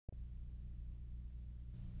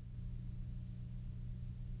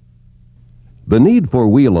The need for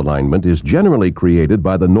wheel alignment is generally created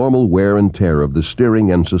by the normal wear and tear of the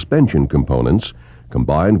steering and suspension components,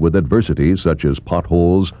 combined with adversities such as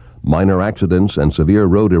potholes, minor accidents, and severe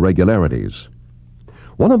road irregularities.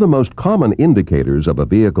 One of the most common indicators of a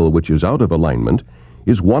vehicle which is out of alignment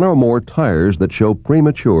is one or more tires that show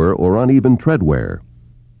premature or uneven tread wear.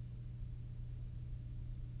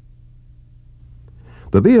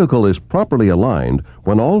 The vehicle is properly aligned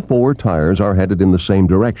when all four tires are headed in the same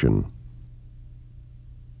direction.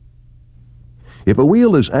 If a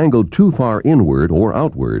wheel is angled too far inward or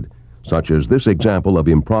outward, such as this example of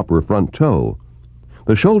improper front toe,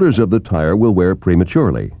 the shoulders of the tire will wear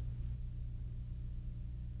prematurely.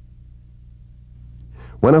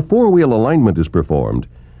 When a four-wheel alignment is performed,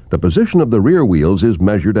 the position of the rear wheels is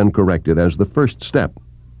measured and corrected as the first step.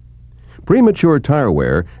 Premature tire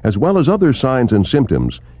wear, as well as other signs and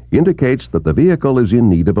symptoms, indicates that the vehicle is in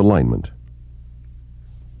need of alignment.